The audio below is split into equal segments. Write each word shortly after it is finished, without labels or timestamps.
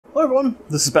Hello everyone,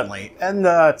 this is Bentley, and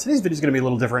today's video is going to be a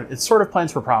little different. It's sort of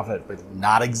plans for profit, but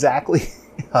not exactly.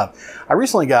 I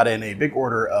recently got in a big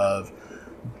order of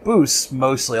buce,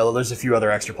 mostly, although there's a few other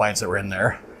extra plants that were in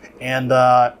there. And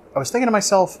I was thinking to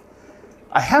myself,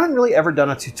 I haven't really ever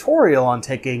done a tutorial on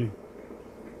taking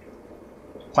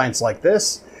plants like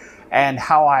this and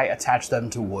how I attach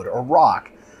them to wood or rock.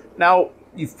 Now,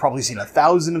 you've probably seen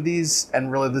 1,000 of these,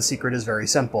 and really the secret is very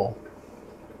simple.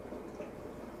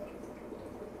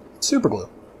 Super glue.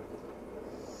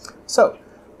 So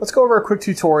let's go over a quick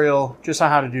tutorial just on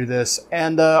how to do this,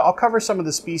 and I'll cover some of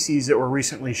the species that were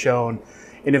recently shown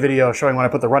in a video showing when I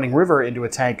put the running river into a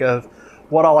tank of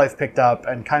what all I've picked up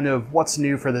and kind of what's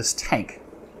new for this tank.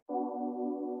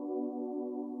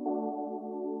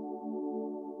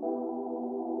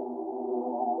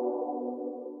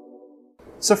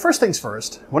 So first things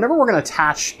first, whenever we're going to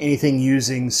attach anything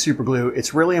using super glue,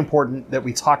 it's really important that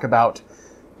we talk about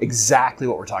exactly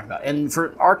what we're talking about. And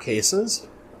for our cases,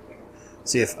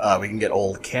 see if we can get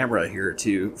old camera here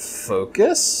to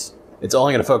focus. It's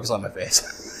only going to focus on my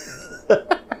face.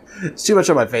 It's too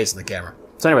much on my face in the camera.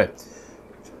 So anyway,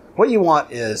 what you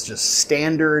want is just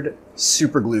standard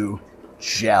super glue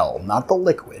gel, not the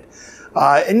liquid.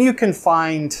 And you can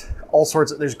find all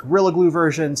sorts of, there's Gorilla Glue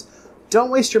versions.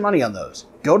 Don't waste your money on those.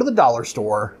 Go to the dollar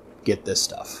store, get this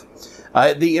stuff.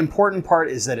 The important part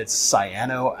is that it's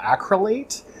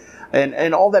cyanoacrylate.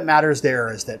 And all that matters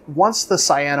there is that once the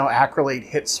cyanoacrylate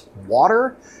hits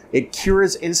water, it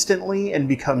cures instantly and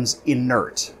becomes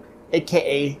inert,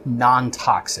 aka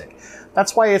non-toxic.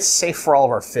 That's why it's safe for all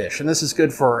of our fish. And this is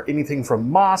good for anything from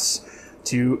moss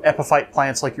to epiphyte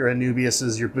plants like your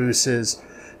Anubias, your buces,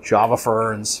 Java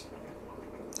ferns,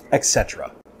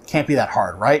 etc. Can't be that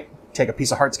hard, right? Take a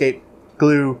piece of hardscape,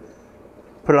 glue,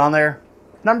 put it on there.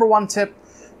 Number one tip,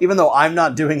 even though I'm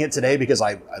not doing it today because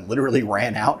I literally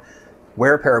ran out,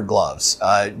 wear a pair of gloves.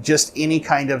 Just any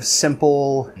kind of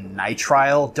simple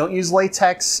nitrile. Don't use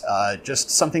latex, just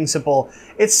something simple.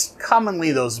 It's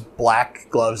commonly those black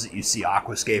gloves that you see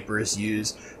aquascapers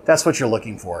use. That's what you're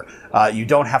looking for. You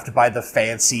don't have to buy the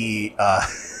fancy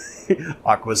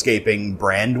aquascaping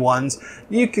brand ones.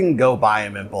 You can go buy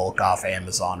them in bulk off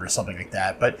Amazon or something like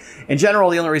that. But in general,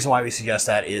 the only reason why we suggest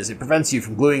that is it prevents you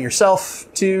from gluing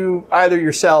yourself to either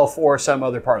yourself or some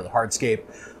other part of the hardscape.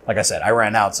 Like I said, I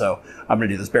ran out, so I'm going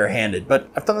to do this barehanded. But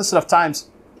I've done this enough times,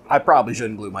 I probably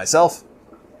shouldn't glue myself.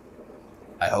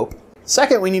 I hope.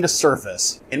 Second, we need a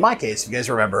surface. In my case, if you guys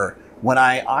remember, when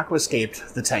I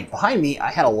aquascaped the tank behind me,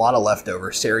 I had a lot of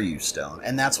leftover Cereus stone,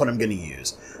 and that's what I'm going to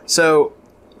use. So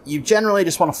you generally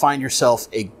just want to find yourself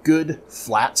a good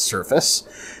flat surface.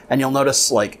 And you'll notice,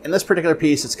 like in this particular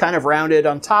piece, it's kind of rounded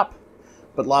on top,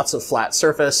 but lots of flat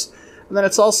surface. And then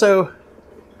it's also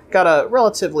got a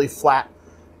relatively flat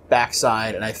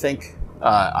backside, and I think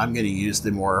I'm going to use the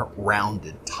more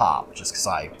rounded top just because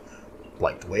I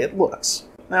like the way it looks.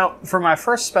 Now, for my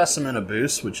first specimen of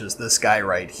buce, which is this guy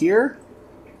right here,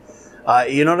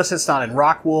 you notice it's not in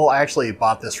rock wool. I actually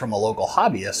bought this from a local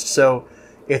hobbyist, so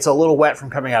it's a little wet from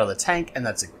coming out of the tank, and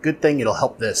that's a good thing. It'll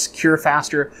help this cure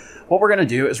faster. What we're going to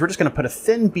do is we're just going to put a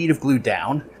thin bead of glue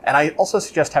down, and I also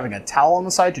suggest having a towel on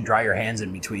the side to dry your hands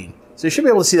in between. So you should be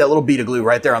able to see that little bead of glue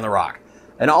right there on the rock.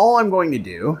 And all I'm going to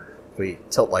do, if we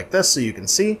tilt like this so you can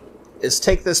see, is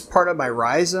take this part of my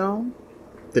rhizome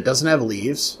that doesn't have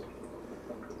leaves,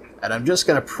 and I'm just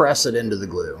going to press it into the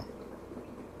glue.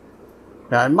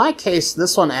 Now in my case,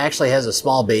 this one actually has a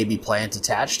small baby plant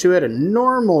attached to it, and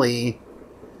normally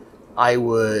I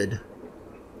would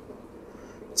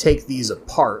take these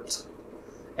apart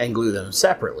and glue them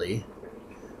separately.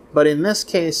 But in this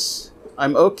case,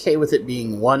 I'm okay with it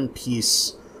being one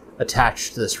piece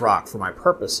attached to this rock for my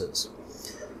purposes.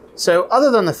 So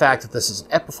other than the fact that this is an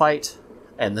epiphyte,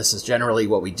 and this is generally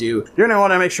what we do, you're going to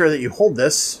want to make sure that you hold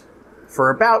this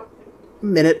for about a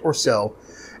minute or so.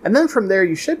 And then from there,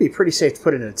 you should be pretty safe to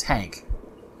put it in a tank.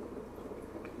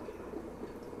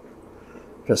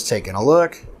 Just taking a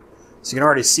look. So you can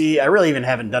already see, I really even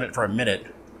haven't done it for a minute.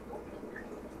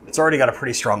 It's already got a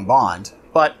pretty strong bond,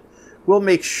 but we'll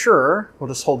make sure, we'll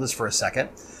just hold this for a second.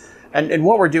 And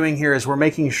what we're doing here is we're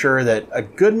making sure that a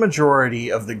good majority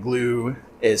of the glue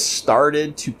is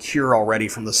started to cure already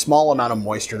from the small amount of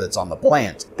moisture that's on the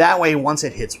plant. That way, once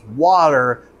it hits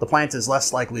water, the plant is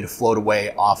less likely to float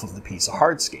away off of the piece of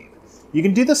hardscape. You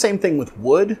can do the same thing with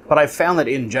wood, but I've found that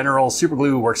in general, super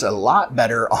glue works a lot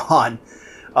better on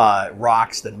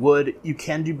rocks than wood. You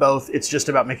can do both. It's just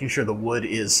about making sure the wood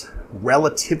is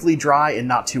relatively dry and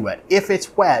not too wet. If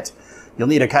it's wet, you'll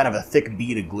need a kind of a thick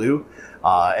bead of glue,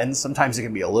 and sometimes it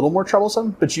can be a little more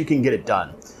troublesome, but you can get it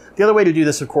done. The other way to do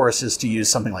this, of course, is to use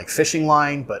something like fishing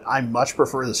line, but I much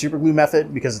prefer the super glue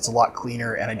method because it's a lot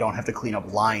cleaner and I don't have to clean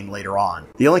up line later on.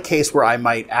 The only case where I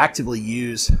might actively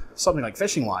use something like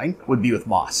fishing line would be with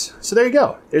moss. So there you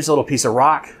go. There's a little piece of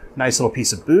rock, nice little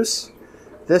piece of buce.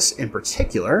 This in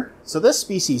particular, so this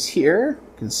species here,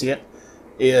 you can see it,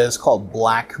 is called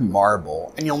black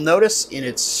marble. And you'll notice in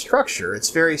its structure, it's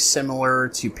very similar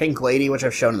to pink lady, which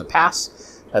I've shown in the past.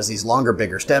 Has these longer,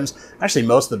 bigger stems. Actually,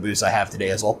 most of the buce I have today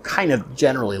is all kind of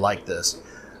generally like this.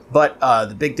 But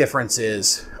the big difference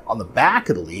is on the back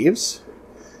of the leaves,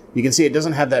 you can see it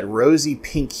doesn't have that rosy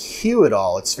pink hue at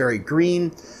all. It's very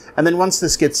green. And then once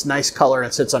this gets nice color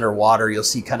and sits underwater, you'll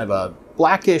see kind of a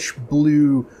blackish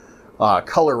blue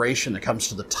coloration that comes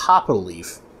to the top of the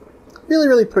leaf. Really,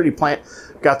 really pretty plant.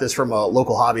 Got this from a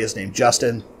local hobbyist named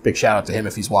Justin. Big shout out to him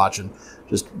if he's watching.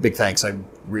 Just big thanks. I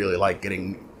really like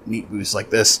getting neat buce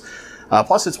like this.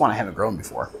 Plus it's one I haven't grown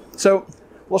before. So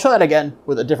we'll show that again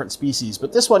with a different species,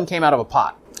 but this one came out of a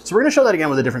pot. So we're gonna show that again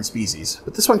with a different species,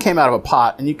 but this one came out of a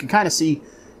pot, and you can kind of see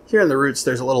here in the roots,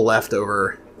 there's a little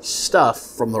leftover stuff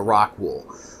from the rock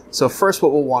wool. So first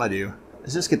what we'll wanna do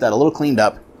is just get that a little cleaned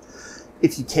up.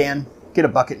 If you can, get a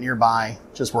bucket nearby,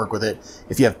 just work with it.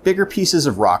 If you have bigger pieces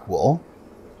of rock wool,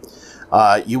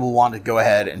 you will want to go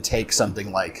ahead and take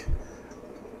something like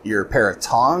your pair of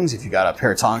tongs, if you got a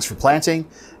pair of tongs for planting,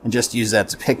 and just use that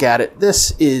to pick at it.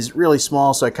 This is really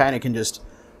small, so I kind of can just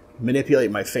manipulate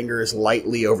my fingers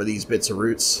lightly over these bits of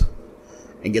roots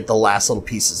and get the last little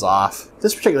pieces off.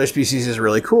 This particular species is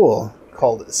really cool,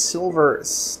 called silver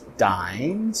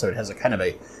stein. So it has a kind of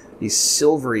a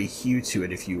silvery hue to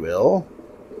it, if you will.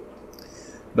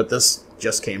 But this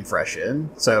just came fresh in.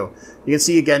 So you can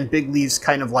see again, big leaves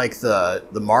kind of like the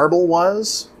marble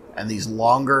was, and these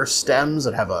longer stems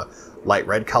that have a light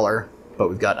red color, but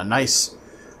we've got a nice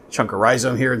chunk of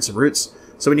rhizome here and some roots.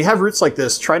 So when you have roots like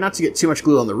this, try not to get too much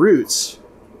glue on the roots.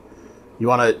 You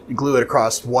want to glue it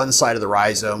across one side of the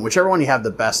rhizome, whichever one you have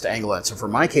the best angle at. So for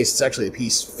my case, it's actually a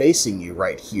piece facing you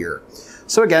right here.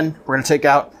 So again, we're going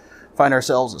to find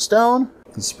ourselves a stone.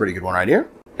 This is a pretty good one right here.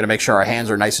 Going to make sure our hands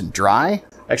are nice and dry.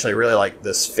 Actually, I really like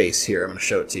this face here. I'm going to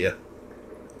show it to you.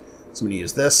 So I'm going to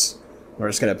use this. We're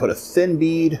just going to put a thin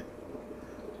bead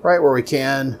right where we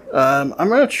can. I'm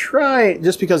going to try,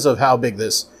 just because of how big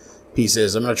this piece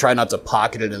is, I'm going to try not to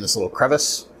pocket it in this little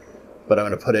crevice, but I'm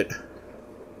going to put it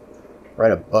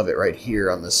right above it right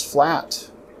here on this flat.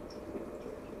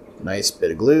 Nice bit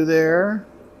of glue there.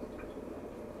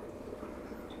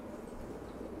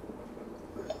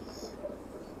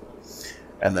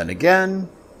 And then again,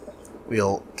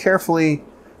 we'll carefully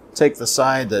take the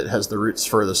side that has the roots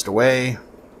furthest away.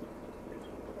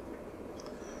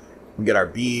 We get our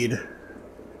bead,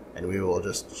 and we will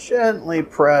just gently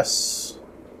press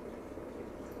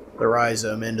the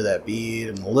rhizome into that bead,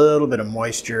 and a little bit of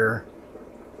moisture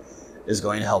is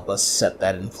going to help us set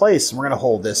that in place. And we're going to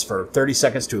hold this for 30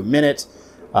 seconds to a minute.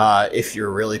 If you're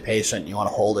really patient, you want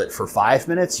to hold it for 5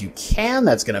 minutes, you can.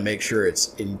 That's going to make sure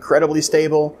it's incredibly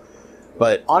stable.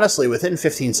 But honestly, within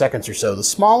 15 seconds or so, the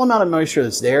small amount of moisture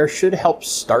that's there should help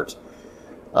start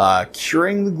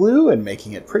curing the glue and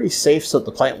making it pretty safe so that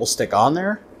the plant will stick on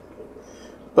there.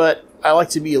 But I like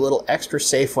to be a little extra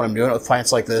safe when I'm doing it with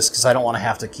plants like this because I don't want to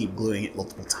have to keep gluing it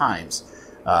multiple times.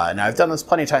 Now, I've done this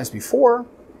plenty of times before,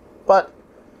 but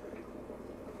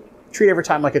treat every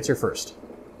time like it's your first.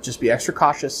 Just be extra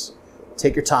cautious,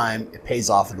 take your time, it pays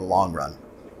off in the long run.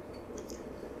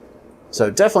 So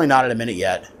definitely not at a minute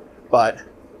yet, but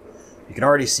you can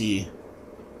already see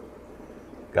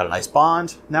got a nice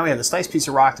bond. Now we have this nice piece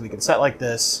of rock that we can set like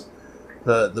this.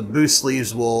 The buce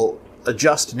leaves will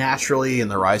adjust naturally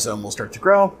and the rhizome will start to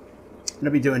grow.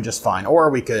 It'll be doing just fine. Or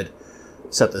we could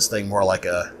set this thing more like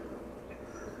a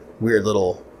weird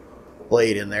little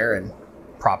blade in there and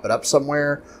prop it up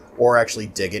somewhere, or actually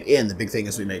dig it in. The big thing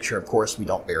is we make sure, of course, we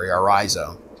don't bury our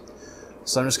rhizome.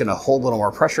 So I'm just going to hold a little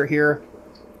more pressure here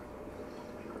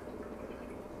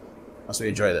as we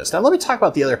enjoy this. Now let me talk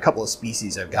about the other couple of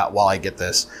species I've got while I get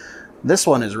this. This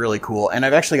one is really cool, and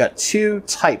I've actually got two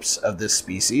types of this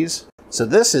species. So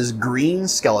this is green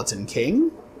skeleton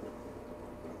king.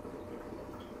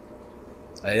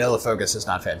 I know the focus is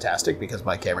not fantastic because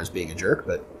my camera's being a jerk,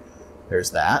 but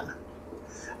there's that.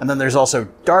 And then there's also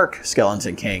dark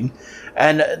skeleton king.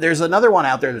 And there's another one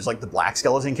out there, there's like the black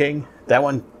skeleton king. That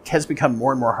one has become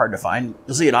more and more hard to find.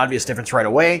 You'll see an obvious difference right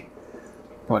away,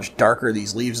 how much darker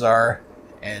these leaves are.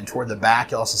 And toward the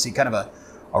back, you'll also see kind of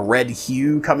a red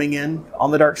hue coming in on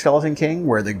the dark skeleton king,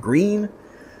 where the green,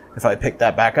 if I pick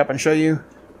that back up and show you,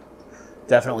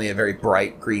 definitely a very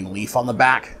bright green leaf on the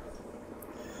back.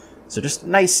 So just a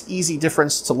nice, easy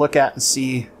difference to look at and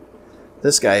see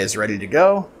This guy is ready to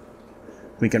go.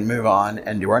 We can move on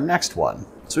and do our next one.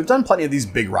 So we've done plenty of these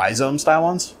big rhizome style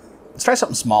ones. Let's try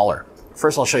something smaller.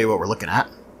 First, I'll show you what we're looking at.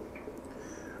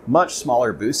 Much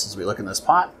smaller buce as we look in this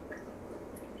pot.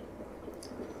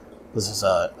 This is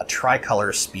a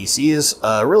tricolor species,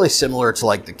 really similar to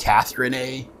like the Catherine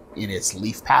in its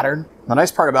leaf pattern. The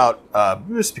nice part about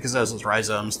buce, because it has those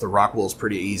rhizomes, the rock wool is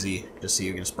pretty easy. Just so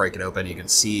you can just break it open. You can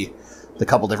see the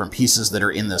couple different pieces that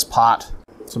are in this pot.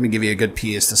 So let me give you a good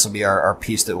piece. This will be our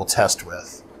piece that we'll test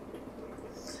with.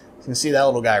 So you can see that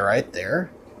little guy right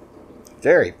there.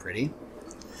 Very pretty.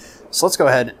 So let's go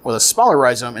ahead with a smaller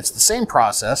rhizome. It's the same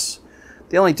process.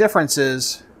 The only difference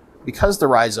is because the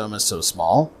rhizome is so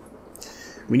small,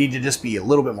 we need to just be a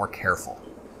little bit more careful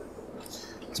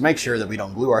to make sure that we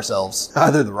don't glue ourselves,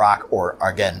 either the rock or,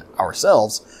 again,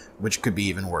 ourselves, which could be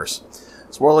even worse.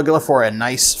 So we're looking for a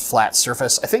nice flat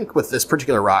surface. I think with this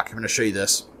particular rock, I'm going to show you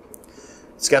this.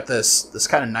 It's got this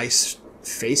kind of nice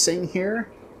facing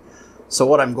here. So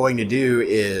what I'm going to do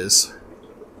is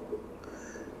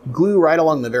glue right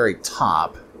along the very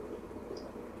top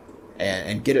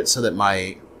and get it so that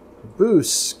my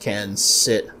buce can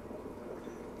sit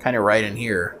kind of right in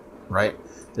here, right?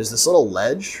 There's this little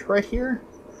ledge right here,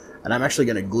 and I'm actually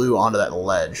going to glue onto that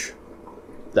ledge.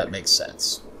 That makes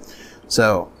sense.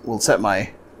 So we'll set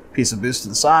my piece of buce to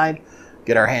the side,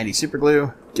 get our handy super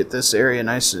glue, get this area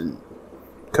nice and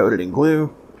coated in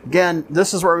glue. Again,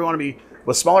 this is where we want to be.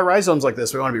 With smaller rhizomes like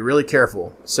this, we want to be really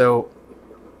careful. So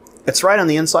it's right on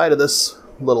the inside of this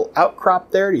little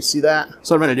outcrop there. Do you see that?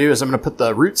 So what I'm going to do is I'm going to put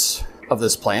the roots of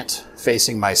this plant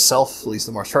facing myself, at least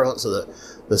the more prevalent. So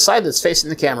the side that's facing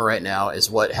the camera right now is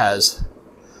what has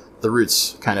the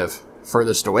roots kind of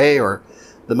furthest away or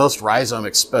the most rhizome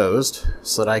exposed,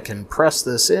 so that I can press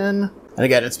this in. And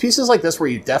again, it's pieces like this where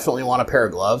you definitely want a pair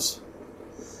of gloves,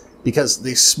 because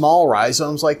these small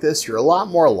rhizomes like this, you're a lot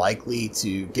more likely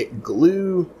to get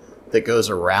glue that goes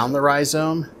around the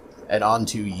rhizome and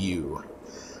onto you.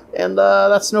 And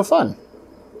that's no fun.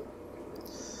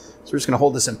 So we're just going to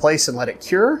hold this in place and let it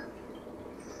cure.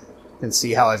 You can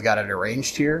see how I've got it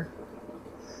arranged here.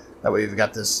 That way we've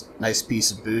got this nice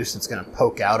piece of buce that's going to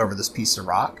poke out over this piece of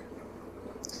rock.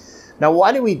 Now,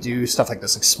 why do we do stuff like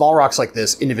this, like small rocks like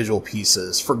this, individual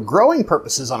pieces? For growing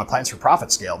purposes on a plants for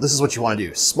profit scale, this is what you want to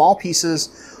do. Small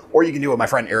pieces, or you can do what my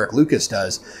friend Eric Lucas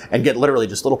does and get literally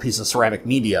just little pieces of ceramic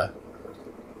media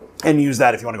and use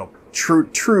that if you want to go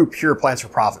true pure plants for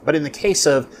profit. But in the case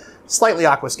of slightly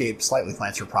aquascape, slightly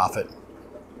plants for profit,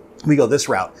 we go this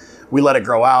route. We let it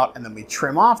grow out, and then we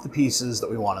trim off the pieces that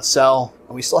we want to sell,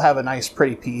 and we still have a nice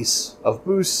pretty piece of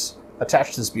buce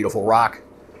attached to this beautiful rock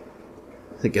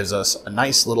that gives us a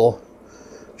nice little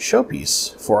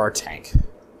showpiece for our tank.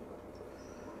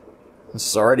 This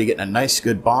is already getting a nice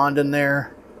good bond in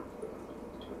there.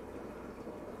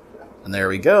 And there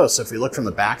we go. So if we look from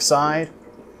the back side,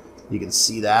 you can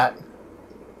see that.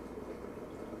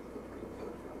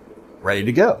 Ready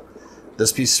to go.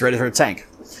 This piece is ready for a tank.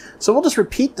 So we'll just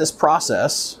repeat this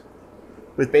process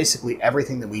with basically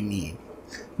everything that we need.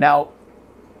 Now,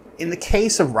 in the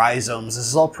case of rhizomes, this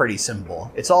is all pretty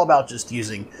simple. It's all about just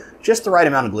using just the right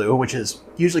amount of glue, which is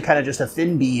usually kind of just a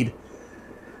thin bead,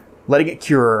 letting it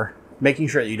cure, making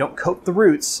sure that you don't coat the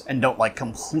roots and don't like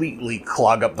completely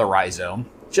clog up the rhizome.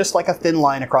 Just like a thin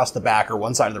line across the back or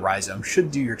one side of the rhizome should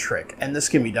do your trick. And this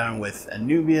can be done with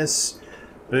Anubias,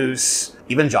 buce,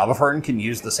 even Java fern can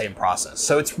use the same process.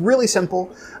 So it's really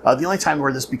simple. The only time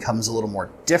where this becomes a little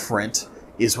more different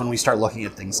is when we start looking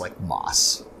at things like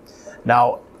moss.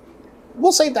 Now,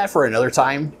 we'll save that for another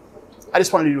time. I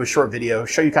just wanted to do a short video,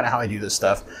 show you kind of how I do this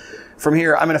stuff. From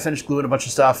here, I'm going to finish gluing a bunch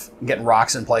of stuff, getting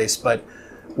rocks in place, but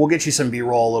we'll get you some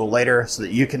B-roll a little later so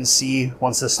that you can see,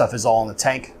 once this stuff is all in the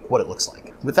tank, what it looks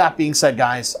like. With that being said,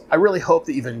 guys, I really hope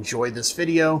that you've enjoyed this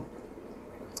video.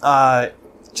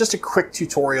 Just a quick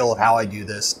tutorial of how I do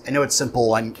this. I know it's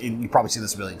simple, and you've probably seen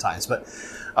this a million times, but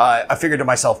I figured to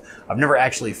myself, I've never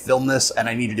actually filmed this, and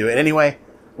I need to do it anyway.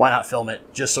 Why not film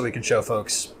it, just so we can show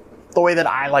folks the way that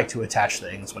I like to attach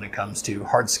things when it comes to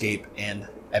hardscape and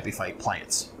epiphyte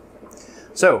plants.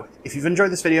 So, if you've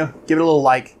enjoyed this video, give it a little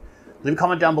like. Leave a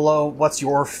comment down below. What's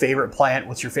your favorite plant?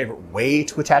 What's your favorite way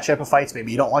to attach epiphytes?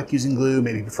 Maybe you don't like using glue.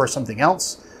 Maybe you prefer something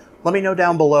else. Let me know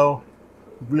down below.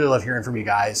 Really love hearing from you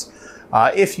guys.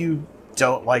 If you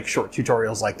don't like short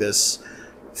tutorials like this,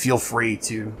 feel free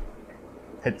to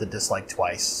hit the dislike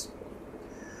twice.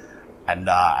 And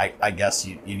I guess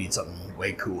you need something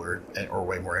way cooler or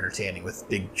way more entertaining with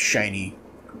big shiny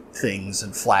things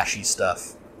and flashy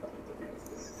stuff.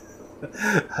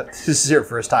 If this is your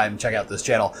first time, check out this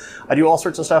channel. I do all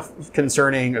sorts of stuff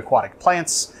concerning aquatic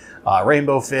plants.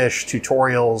 rainbow fish,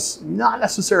 tutorials, not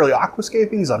necessarily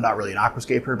aquascaping, because I'm not really an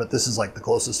aquascaper, but this is like the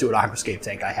closest to an aquascape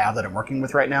tank I have that I'm working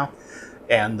with right now.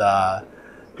 And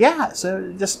yeah,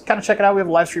 so just kind of check it out. We have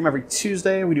a live stream every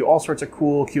Tuesday. We do all sorts of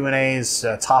cool Q&As,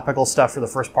 topical stuff for the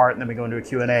first part, and then we go into a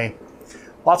Q&A.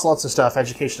 Lots and lots of stuff.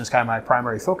 Education is kind of my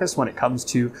primary focus when it comes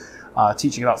to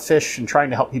teaching about fish and trying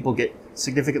to help people get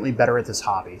significantly better at this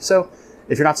hobby. So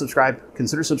if you're not subscribed,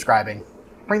 consider subscribing.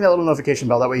 Ring that little notification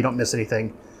bell, that way you don't miss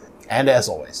anything. And as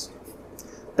always,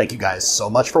 thank you guys so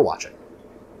much for watching,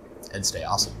 and stay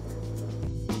awesome.